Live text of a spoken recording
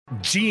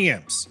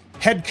GMs,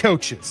 head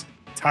coaches,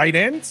 tight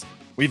ends.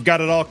 We've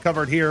got it all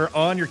covered here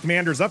on your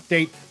Commanders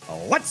Update.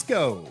 Let's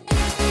go.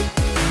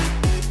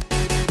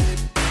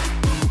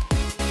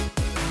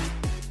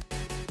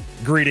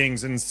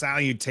 Greetings and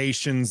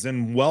salutations,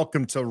 and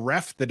welcome to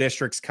Ref the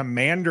District's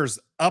Commanders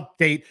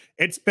Update.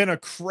 It's been a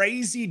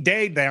crazy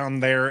day down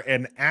there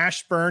in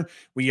Ashburn.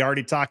 We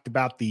already talked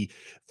about the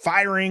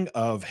firing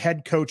of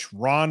head coach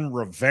Ron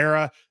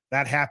Rivera.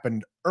 That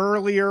happened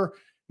earlier.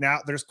 Now,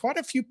 there's quite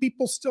a few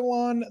people still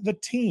on the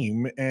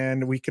team,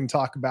 and we can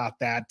talk about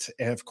that.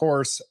 Of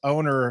course,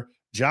 owner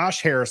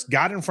Josh Harris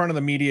got in front of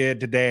the media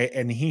today,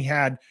 and he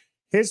had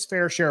his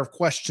fair share of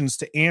questions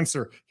to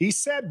answer. He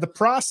said the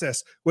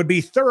process would be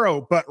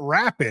thorough but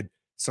rapid.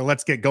 So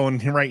let's get going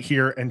right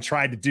here and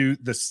try to do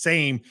the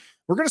same.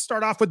 We're going to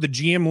start off with the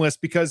GM list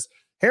because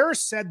Harris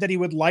said that he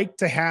would like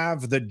to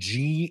have the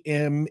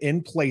GM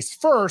in place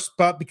first,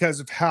 but because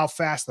of how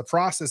fast the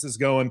process is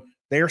going,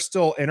 they're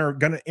still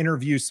going to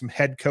interview some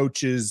head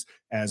coaches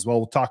as well.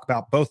 We'll talk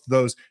about both of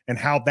those and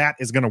how that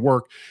is going to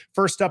work.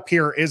 First up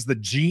here is the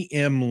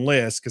GM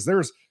list, because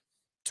there's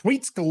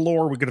tweets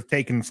galore we could have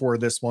taken for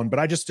this one, but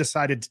I just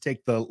decided to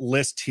take the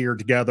list here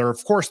together.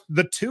 Of course,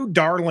 the two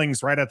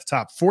darlings right at the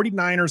top,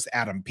 49ers,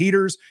 Adam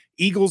Peters,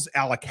 Eagles,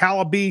 Alec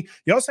Halaby.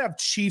 You also have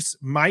Chiefs,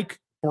 Mike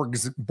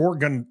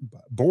Borgonzi,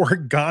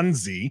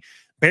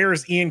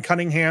 Bears, Ian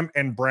Cunningham,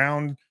 and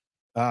Browns,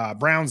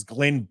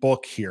 Glenn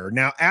Book here.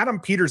 Now, Adam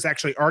Peters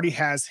actually already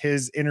has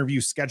his interview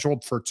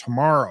scheduled for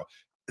tomorrow.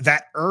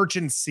 That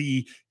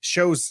urgency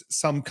shows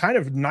some kind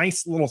of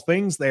nice little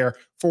things there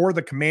for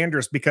the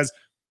Commanders, because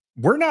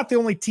we're not the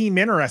only team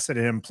interested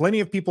in him. Plenty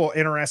of people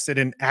interested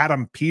in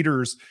Adam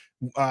Peters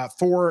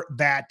for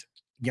that,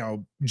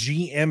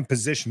 GM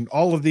position.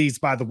 All of these,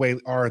 by the way,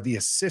 are the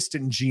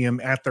assistant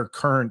GM at their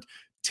current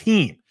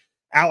team.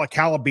 Alec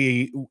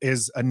Halaby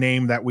is a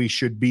name that we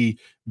should be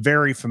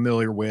very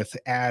familiar with,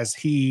 as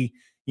he,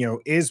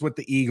 is with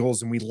the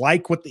Eagles, and we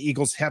like what the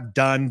Eagles have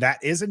done. That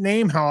is a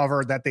name,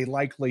 however, that they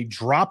likely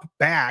drop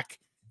back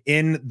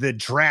in the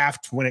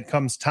draft when it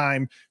comes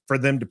time for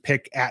them to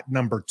pick at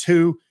number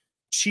 2.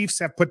 Chiefs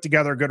have put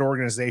together a good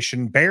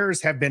organization.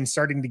 Bears have been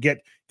starting to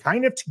get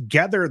kind of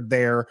together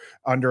there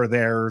under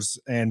theirs.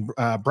 And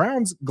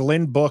Browns,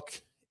 Glenn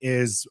Book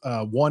is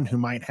one who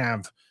might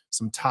have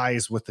some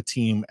ties with the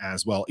team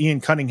as well. Ian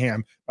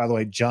Cunningham, by the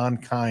way, John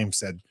Keim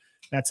said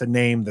that's a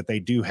name that they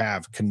do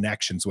have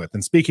connections with.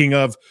 And speaking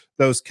of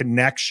those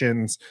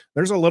connections,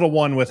 there's a little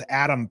one with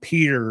Adam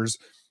Peters.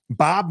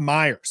 Bob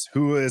Myers,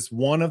 who is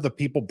one of the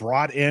people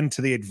brought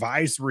into the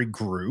advisory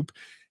group,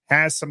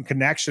 has some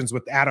connections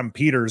with Adam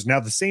Peters.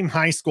 Now, the same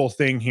high school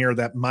thing here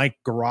that Mike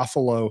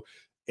Garofalo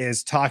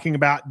is talking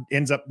about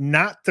ends up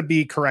not to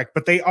be correct,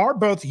 but they are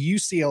both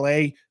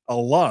UCLA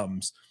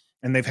alums,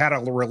 and they've had a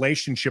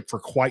relationship for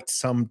quite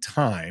some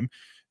time.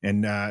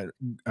 And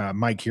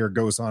Mike here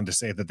goes on to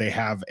say that they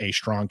have a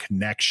strong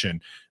connection.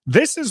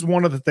 This is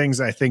one of the things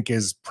I think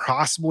is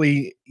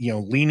possibly,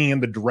 leaning in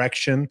the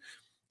direction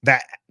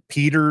that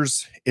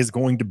Peters is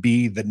going to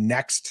be the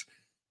next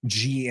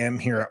GM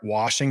here at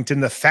Washington.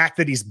 The fact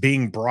that he's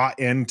being brought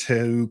in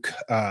to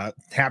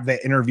have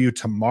that interview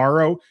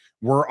tomorrow,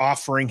 we're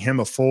offering him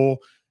a full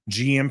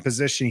GM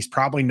position. He's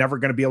probably never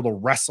going to be able to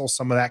wrestle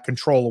some of that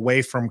control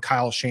away from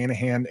Kyle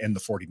Shanahan and the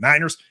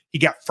 49ers. He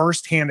got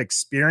firsthand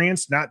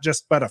experience, not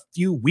just but a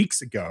few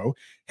weeks ago.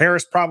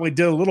 Harris probably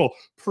did a little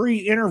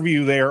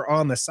pre-interview there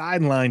on the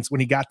sidelines when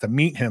he got to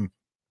meet him.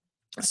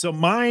 So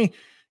my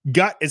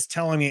gut is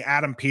telling me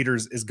Adam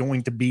Peters is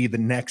going to be the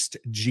next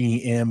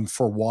GM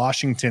for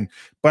Washington.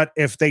 But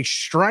if they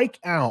strike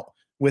out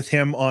with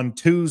him on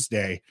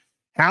Tuesday,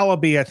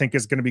 Halaby, I think,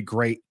 is going to be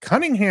great.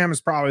 Cunningham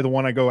is probably the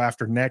one I go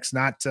after next,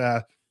 not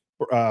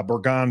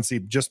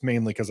Borgonzi, just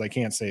mainly because I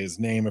can't say his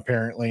name,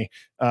 apparently.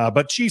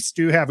 But Chiefs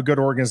do have a good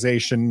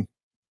organization,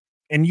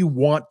 and you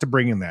want to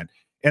bring in that.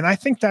 And I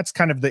think that's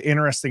kind of the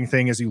interesting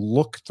thing as you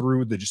look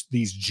through these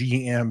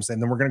GMs, and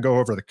then we're going to go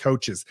over the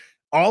coaches.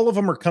 All of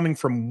them are coming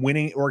from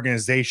winning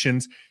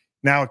organizations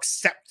now,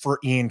 except for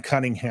Ian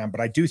Cunningham.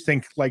 But I do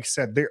think, like I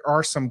said, there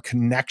are some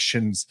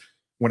connections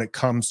when it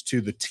comes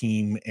to the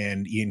team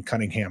and Ian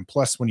Cunningham.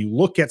 Plus, when you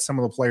look at some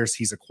of the players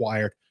he's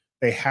acquired,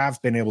 they have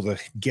been able to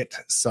get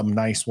some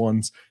nice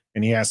ones,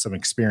 and he has some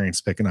experience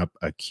picking up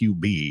a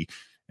QB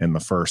in the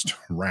first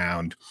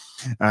round.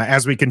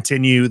 As we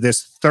continue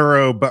this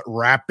thorough but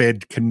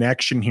rapid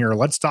connection here,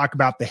 let's talk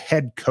about the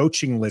head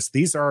coaching list.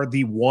 These are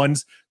the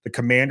ones the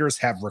Commanders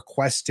have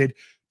requested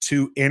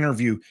to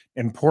interview.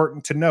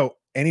 Important to note,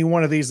 any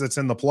one of these that's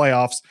in the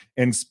playoffs,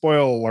 and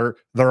spoiler alert,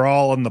 they're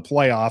all in the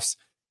playoffs,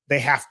 they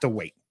have to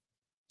wait.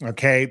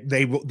 Okay.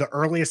 The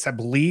earliest I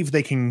believe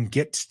they can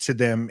get to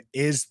them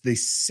is the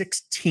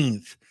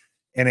 16th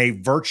in a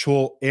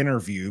virtual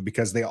interview,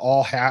 because they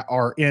all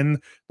are in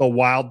the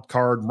wild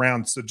card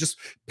round. So just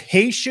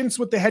patience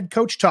with the head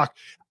coach talk.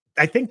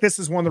 I think this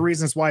is one of the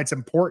reasons why it's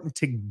important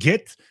to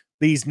get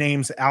these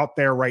names out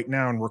there right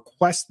now and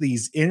request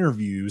these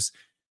interviews,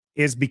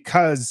 is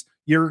because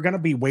you're going to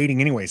be waiting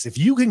anyways. If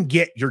you can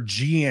get your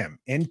GM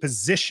in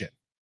position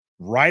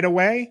right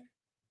away,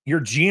 your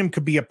GM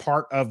could be a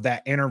part of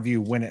that interview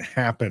when it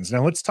happens.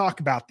 Now, let's talk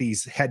about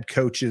these head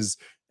coaches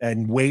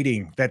and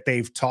waiting that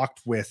they've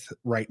talked with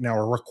right now,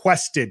 or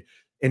requested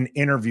an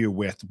interview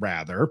with,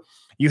 rather.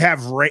 You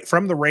have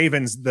from the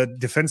Ravens, the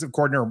defensive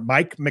coordinator,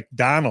 Mike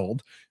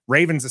Macdonald,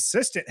 Ravens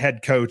assistant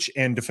head coach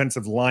and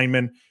defensive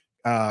lineman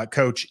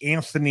coach,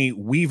 Anthony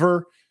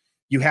Weaver.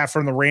 You have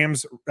from the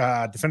Rams,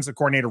 defensive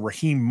coordinator,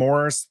 Raheem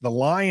Morris. The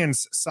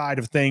Lions side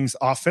of things,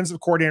 offensive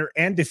coordinator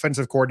and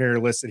defensive coordinator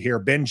listed here,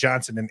 Ben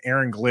Johnson and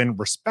Aaron Glenn,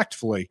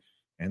 respectively.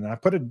 And I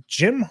put a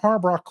Jim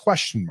Harbaugh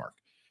question mark.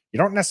 You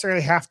don't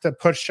necessarily have to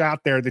push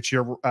out there that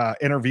you're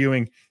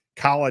interviewing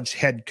college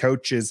head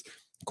coaches.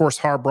 Of course,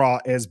 Harbaugh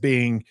is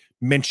being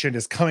mentioned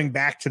as coming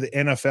back to the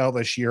NFL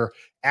this year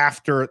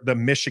after the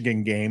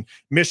Michigan game.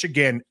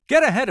 Michigan.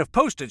 Get ahead of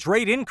postage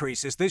rate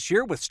increases this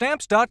year with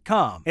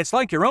Stamps.com. It's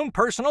like your own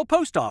personal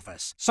post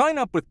office. Sign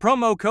up with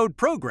promo code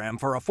PROGRAM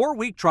for a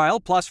 4-week trial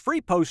plus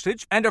free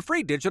postage and a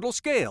free digital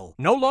scale.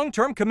 No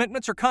long-term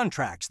commitments or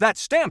contracts.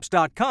 That's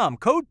Stamps.com,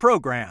 code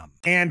PROGRAM.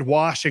 And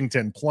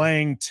Washington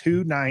playing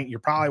tonight. You're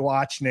probably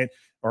watching it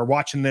or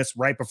watching this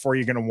right before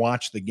you're going to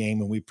watch the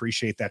game, and we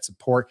appreciate that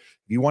support.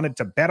 If you wanted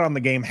to bet on the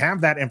game, have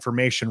that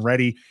information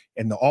ready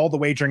and all the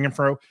wagering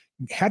info,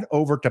 head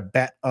over to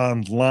Bet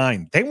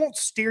Online. They won't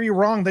steer you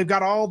wrong. They've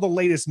got all the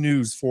latest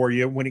news for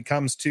you when it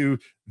comes to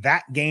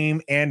that game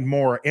and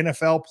more.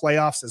 NFL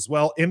playoffs as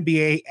well,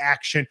 NBA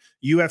action,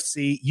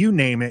 UFC, you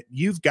name it.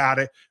 You've got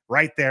it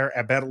right there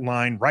at Bet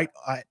Online, right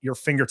at your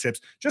fingertips.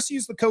 Just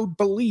use the code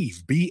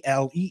BELIEVE,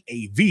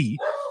 BLEAV,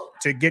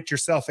 to get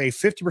yourself a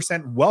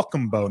 50%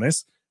 welcome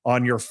bonus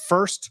on your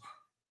first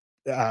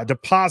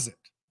deposit.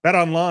 Bet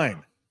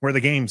Online, where the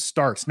game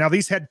starts. Now,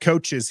 these head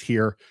coaches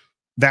here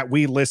that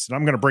we listed,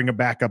 I'm going to bring them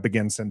back up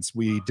again since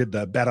we did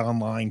the Bet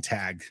Online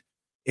tag,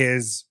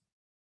 this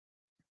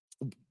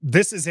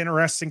is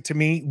interesting to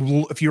me.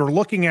 If you're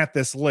looking at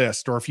this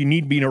list, or if you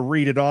need me to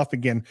read it off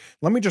again,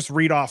 let me just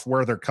read off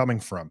where they're coming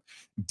from.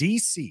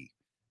 DC,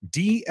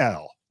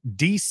 DL,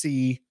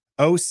 DC,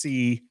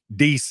 OC,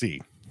 DC.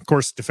 Of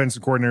course,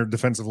 defensive coordinator,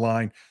 defensive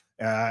line,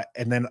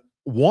 and then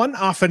one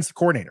offensive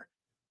coordinator.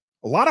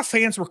 A lot of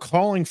fans were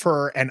calling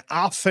for an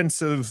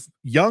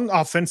young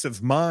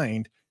offensive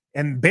mind,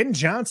 and Ben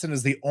Johnson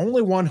is the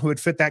only one who would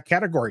fit that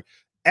category.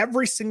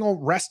 Every single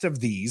rest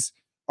of these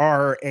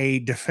are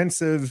a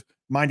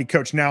defensive-minded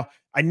coach. Now,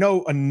 I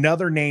know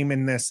another name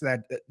in this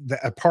that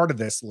a part of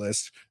this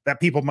list that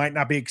people might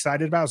not be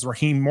excited about is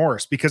Raheem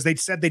Morris, because they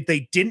said that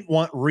they didn't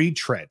want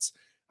retreads.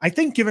 I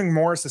think giving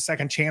Morris a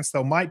second chance,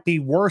 though, might be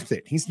worth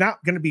it. He's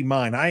not going to be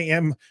mine. I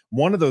am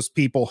one of those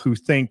people who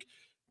think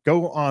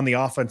go on the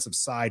offensive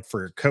side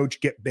for your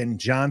coach, get Ben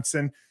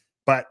Johnson,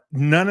 but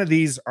none of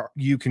these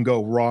you can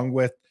go wrong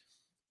with.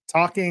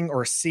 Talking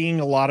or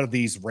seeing a lot of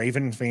these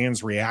Raven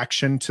fans'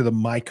 reaction to the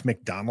Mike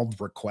Macdonald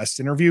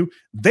request interview,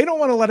 they don't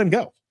want to let him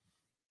go.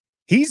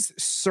 He's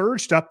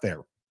surged up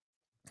there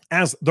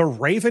as the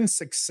Ravens'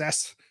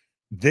 success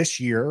this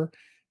year.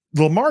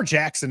 Lamar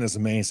Jackson is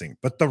amazing,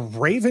 but the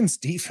Ravens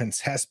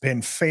defense has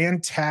been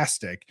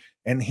fantastic,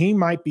 and he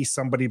might be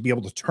somebody to be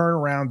able to turn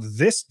around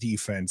this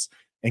defense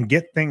and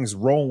get things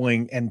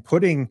rolling and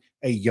putting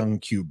a young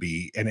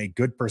QB in a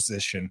good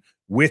position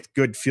with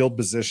good field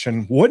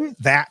position.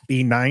 Wouldn't that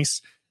be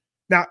nice?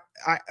 Now,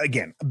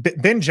 again,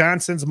 Ben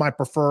Johnson's my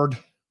preferred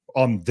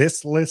on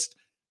this list,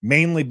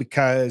 mainly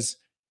because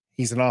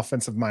he's an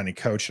offensive-minded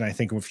coach, and I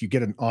think if you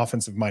get an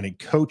offensive-minded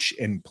coach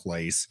in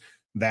place,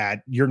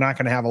 that you're not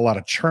going to have a lot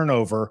of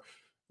turnover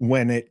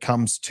when it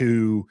comes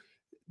to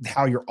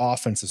how your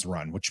offense is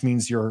run, which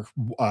means your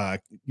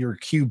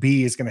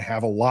QB is going to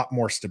have a lot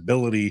more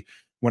stability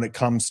when it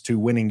comes to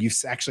winning. You've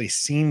actually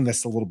seen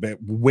this a little bit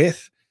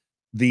with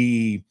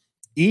the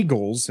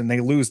Eagles, and they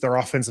lose their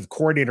offensive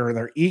coordinator, and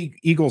their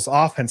Eagles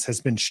offense has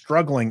been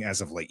struggling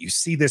as of late. You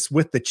see this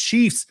with the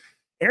Chiefs.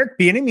 Eric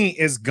Bieniemy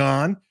is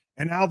gone,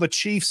 and now the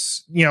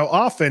Chiefs,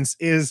 offense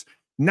is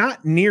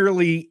not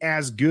nearly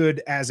as good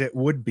as it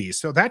would be.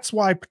 So that's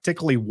why I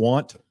particularly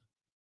want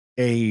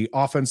a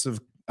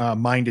offensive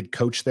minded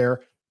coach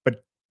there.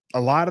 But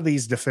a lot of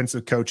these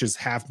defensive coaches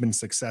have been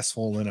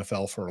successful in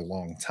NFL for a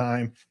long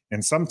time.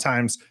 And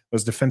sometimes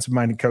those defensive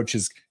minded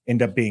coaches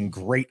end up being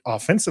great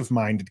offensive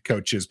minded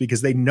coaches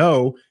because they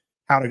know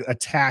how to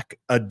attack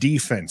a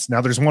defense. Now,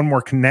 there's one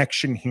more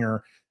connection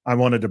here I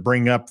wanted to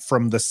bring up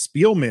from the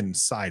Spielman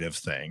side of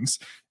things,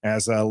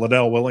 as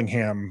Liddell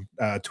Willingham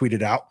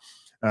tweeted out.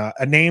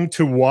 A name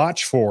to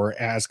watch for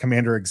as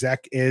commander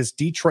exec is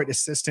Detroit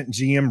assistant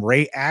GM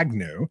Ray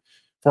Agnew,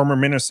 former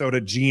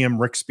Minnesota GM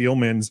Rick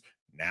Spielman's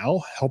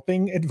now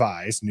helping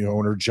advise new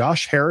owner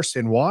Josh Harris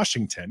in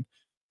Washington.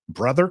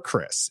 Brother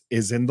Chris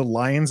is in the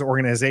Lions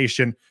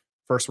organization.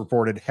 First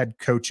reported head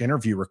coach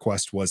interview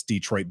request was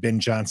Detroit, Ben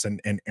Johnson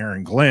and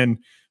Aaron Glenn.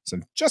 So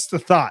just the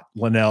thought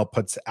Linnell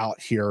puts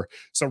out here.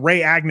 So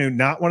Ray Agnew,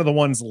 not one of the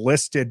ones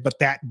listed, but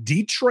that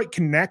Detroit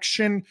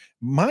connection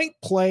might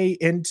play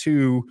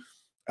into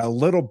a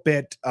little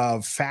bit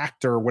of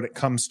factor when it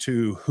comes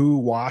to who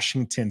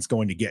Washington's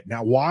going to get.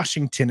 Now,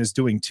 Washington is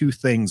doing two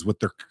things with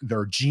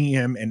their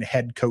GM and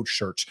head coach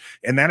search,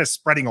 and that is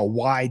spreading a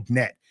wide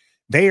net.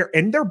 They're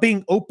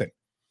being open.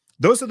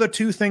 Those are the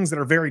two things that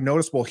are very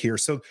noticeable here.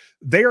 So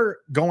they're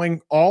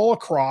going all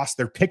across.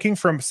 They're picking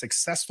from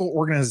successful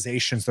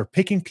organizations. They're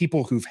picking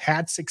people who've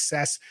had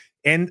success,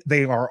 and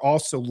they are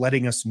also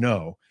letting us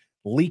know,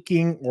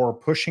 leaking or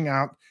pushing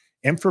out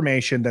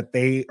information that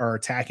they are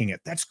attacking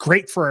it. That's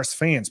great for us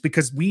fans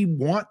because we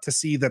want to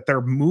see that they're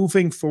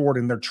moving forward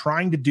and they're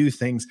trying to do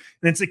things.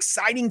 And it's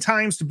exciting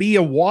times to be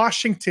a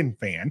Washington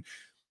fan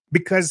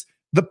because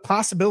the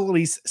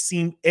possibilities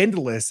seem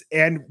endless,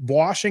 and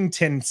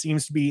Washington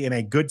seems to be in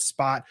a good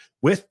spot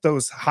with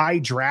those high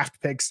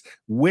draft picks,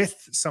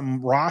 with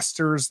some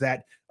roster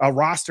that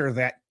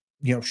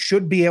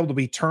should be able to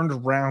be turned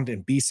around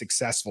and be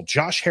successful.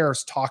 Josh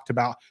Harris talked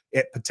about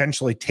it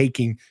potentially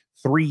taking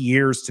 3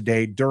 years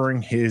today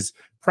during his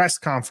press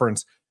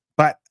conference,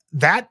 but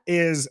that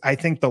is, I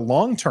think, the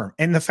long term,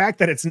 and the fact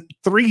that it's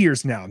 3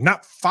 years now,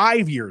 not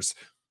 5 years,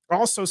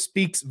 also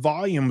speaks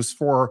volumes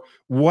for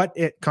what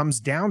it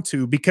comes down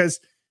to, because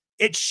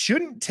it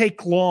shouldn't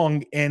take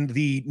long in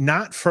the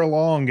not for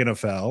long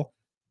NFL,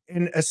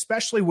 and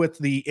especially with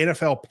the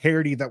NFL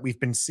parity that we've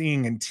been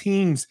seeing and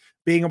teams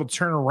being able to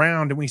turn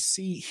around, and we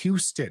see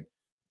Houston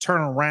turn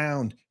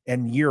around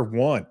in year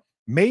one.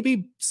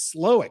 Maybe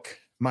Slowick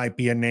might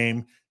be a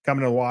name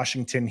coming to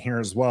Washington here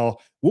as well.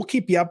 We'll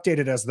keep you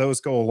updated as those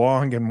go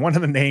along, and one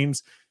of the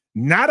names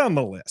not on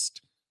the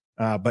list,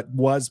 but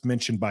was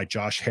mentioned by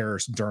Josh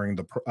Harris during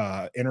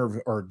the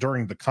interview or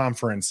during the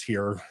conference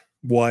here,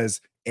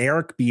 was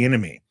Eric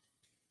Bieniemy.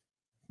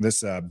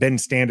 This Ben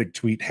Standig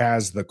tweet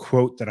has the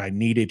quote that I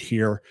needed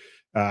here.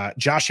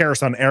 Josh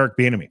Harris on Eric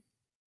Bieniemy.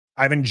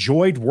 I've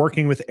enjoyed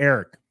working with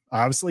Eric.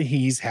 Obviously,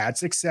 he's had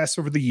success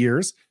over the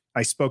years.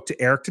 I spoke to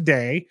Eric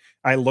today.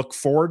 I look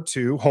forward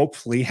to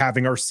hopefully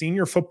having our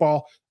senior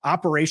football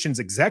operations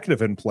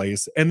executive in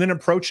place and then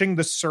approaching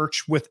the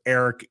search with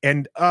Eric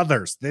and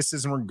others. This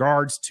is in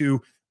regards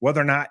to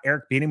whether or not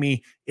Eric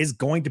Bieniemy is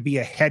going to be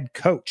a head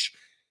coach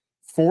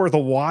for the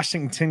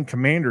Washington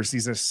Commanders.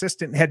 He's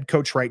assistant head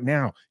coach right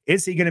now.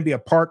 Is he going to be a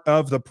part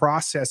of the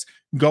process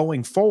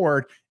going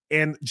forward?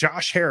 And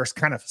Josh Harris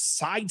kind of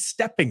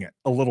sidestepping it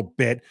a little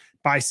bit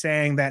by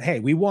saying that, hey,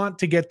 we want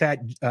to get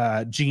that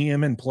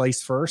GM in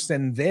place first,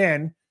 and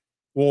then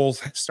we'll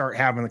start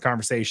having the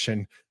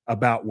conversation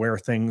about where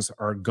things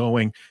are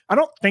going. I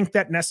don't think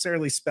that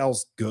necessarily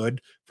spells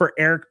good for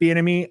Eric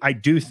Bieniemy. I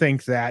do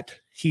think that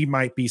he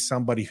might be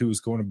somebody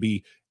who's going to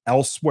be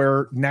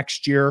elsewhere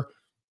next year,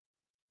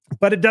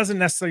 but it doesn't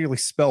necessarily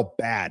spell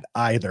bad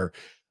either.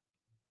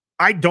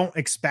 I don't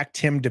expect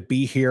him to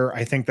be here.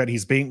 I think that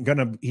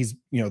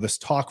this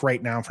talk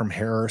right now from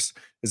Harris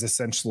is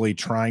essentially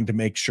trying to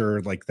make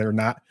sure like they're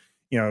not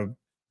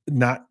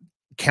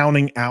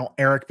counting out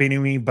Eric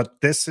Bieniemy,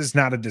 but this is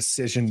not a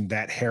decision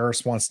that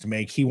Harris wants to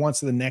make. He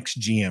wants the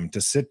next GM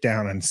to sit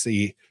down and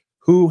see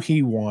who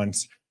he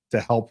wants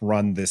to help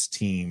run this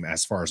team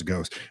as far as it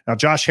goes. Now,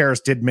 Josh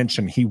Harris did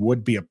mention he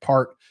would be a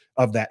part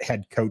of that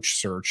head coach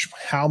search.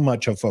 How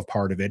much of a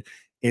part of it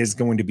is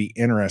going to be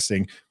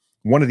interesting.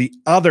 One of the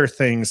other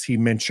things he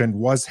mentioned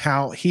was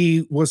how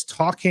he was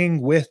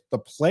talking with the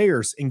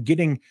players and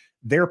getting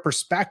their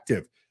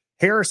perspective.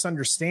 Harris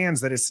understands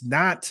that it's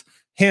not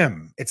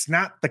him, it's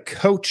not the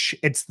coach,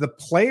 it's the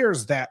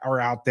players that are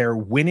out there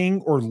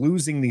winning or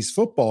losing these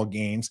football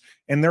games,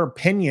 and their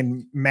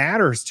opinion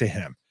matters to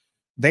him.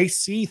 They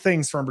see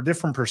things from a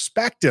different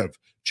perspective,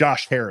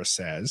 Josh Harris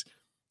says.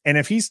 And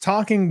if he's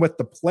talking with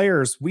the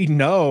players, we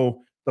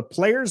know the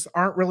players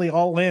aren't really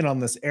all in on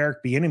this Eric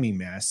Bieniemy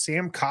mess.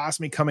 Sam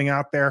Cosmi coming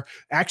out there,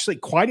 actually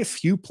quite a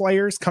few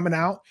players coming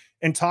out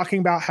and talking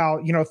about how,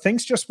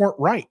 things just weren't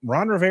right.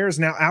 Ron Rivera is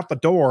now out the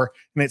door,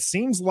 and it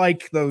seems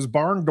like those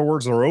barn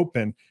doors are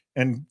open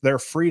and they're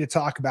free to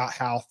talk about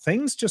how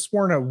things just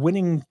weren't a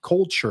winning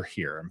culture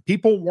here. And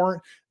people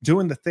weren't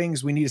doing the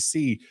things we need to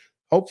see.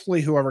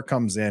 Hopefully whoever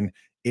comes in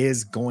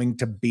is going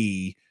to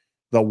be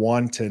the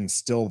one to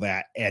instill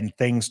that, and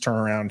things turn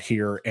around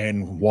here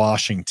in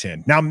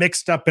Washington. Now,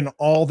 mixed up in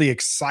all the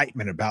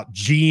excitement about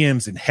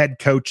GMs and head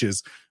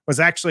coaches was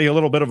actually a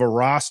little bit of a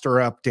roster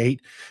update.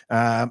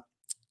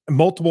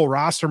 Multiple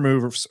roster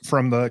moves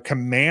from the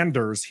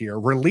Commanders here.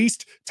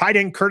 Released tight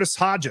end Curtis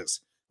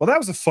Hodges. Well, that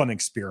was a fun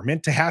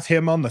experiment to have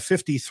him on the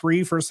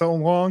 53 for so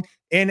long,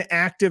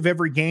 inactive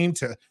every game,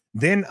 to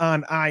then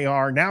on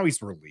IR. Now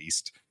he's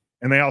released.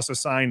 And they also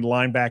signed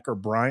linebacker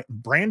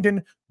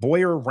Brandon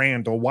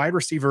Boyer-Randall, wide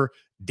receiver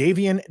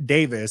Davian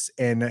Davis,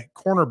 and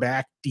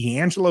cornerback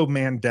D'Angelo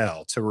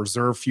Mandel to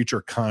reserve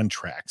future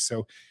contracts.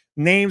 So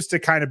names to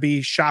kind of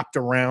be shopped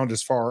around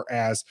as far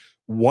as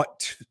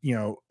what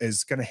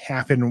is going to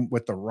happen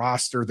with the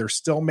roster. They're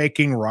still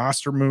making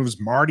roster moves.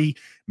 Marty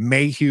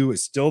Mayhew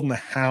is still in the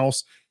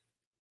house.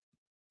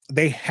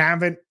 They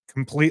haven't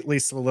completely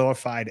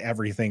solidified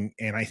everything,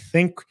 and I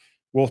think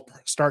we'll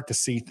start to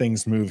see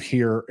things move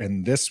here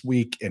in this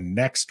week and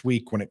next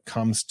week when it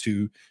comes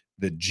to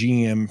the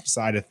GM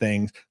side of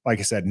things. Like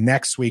I said,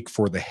 next week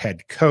for the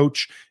head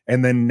coach,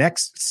 and then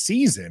next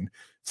season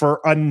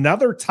for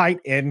another tight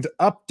end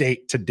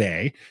update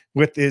today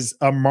with is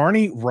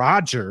Armani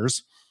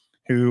Rogers,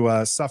 who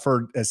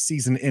suffered a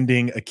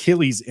season-ending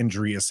Achilles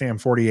injury, as Sam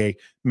Fortier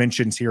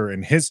mentions here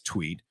in his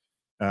tweet.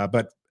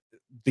 But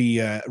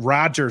the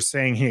Rogers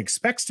saying he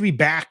expects to be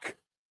back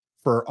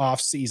for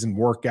off-season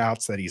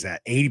workouts, that he's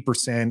at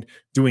 80%,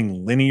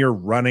 doing linear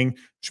running,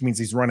 which means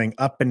he's running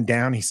up and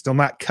down. He's still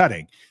not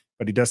cutting,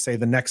 but he does say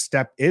the next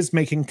step is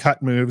making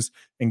cut moves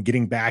and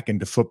getting back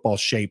into football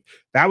shape.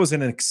 That was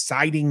an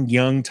exciting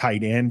young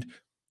tight end.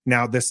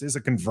 Now, this is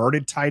a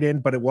converted tight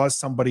end, but it was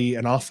somebody,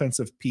 an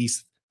offensive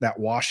piece that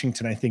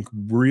Washington, I think,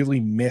 really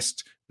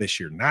missed this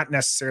year. Not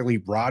necessarily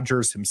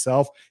Rodgers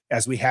himself,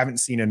 as we haven't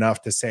seen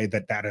enough to say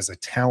that that is a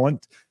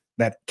talent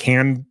that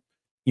can,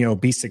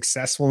 be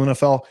successful in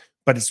NFL.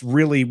 But it's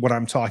really what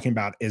I'm talking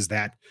about is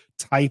that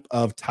type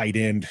of tight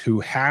end who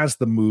has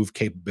the move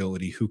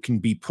capability, who can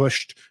be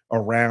pushed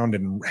around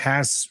and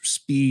has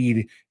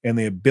speed and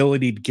the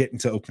ability to get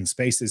into open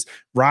spaces.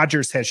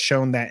 Rodgers has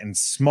shown that in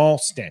small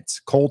stints.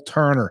 Cole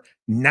Turner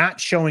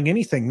not showing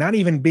anything, not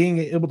even being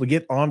able to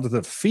get onto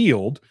the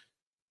field.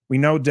 We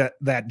know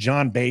that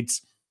John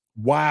Bates,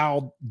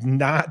 while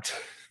not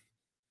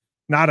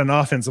an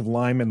offensive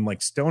lineman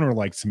like Stoner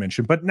likes to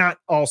mention, but not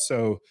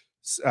also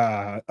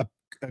a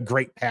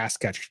great pass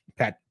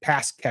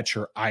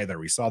catcher either.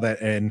 We saw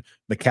that in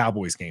the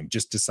Cowboys game,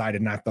 just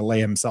decided not to lay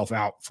himself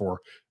out for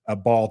a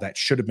ball that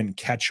should have been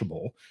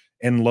catchable.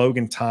 And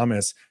Logan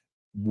Thomas,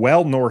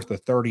 well north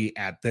of 30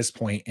 at this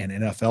point in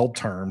NFL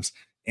terms.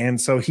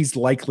 And so he's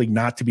likely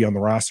not to be on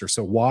the roster.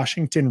 So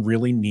Washington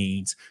really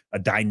needs a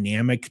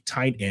dynamic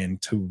tight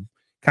end to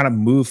kind of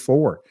move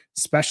forward,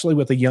 especially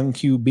with a young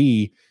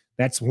QB.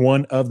 That's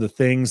one of the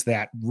things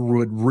that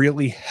would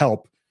really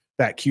help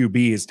that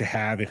QB, is to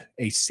have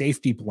a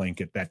safety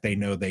blanket that they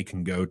know they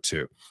can go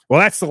to. Well,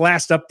 that's the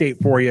last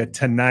update for you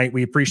tonight.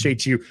 We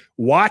appreciate you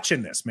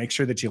watching this. Make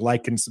sure that you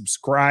like and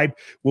subscribe.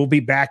 We'll be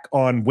back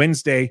on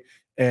Wednesday,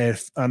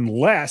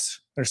 unless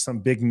there's some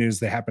big news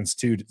that happens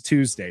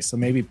Tuesday. So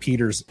maybe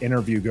Peter's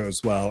interview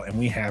goes well and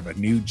we have a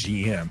new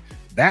GM.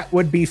 That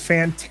would be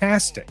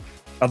fantastic.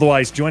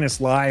 Otherwise, join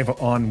us live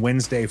on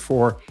Wednesday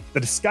for the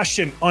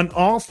discussion on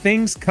all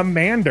things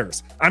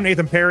Commanders. I'm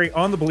Nathan Perry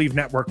on the Believe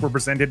Network. We're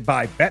presented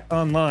by Bet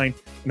Online.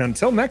 And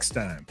until next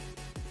time,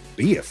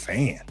 be a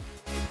fan.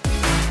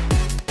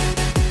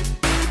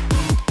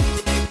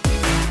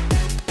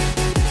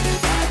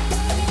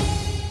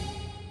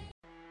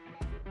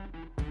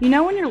 You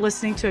know when you're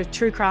listening to a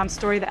true crime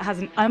story that has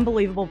an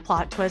unbelievable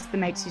plot twist that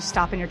makes you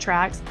stop in your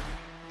tracks?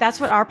 That's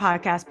what our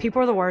podcast,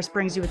 People Are the Worst,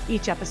 brings you with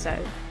each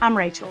episode. I'm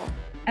Rachel.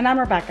 And I'm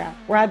Rebecca.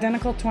 We're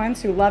identical twins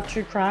who love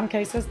true crime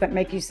cases that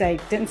make you say,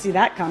 didn't see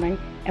that coming,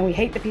 and we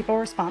hate the people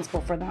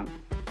responsible for them.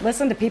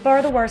 Listen to People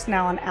Are the Worst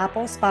now on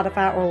Apple,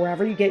 Spotify, or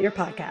wherever you get your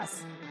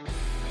podcasts.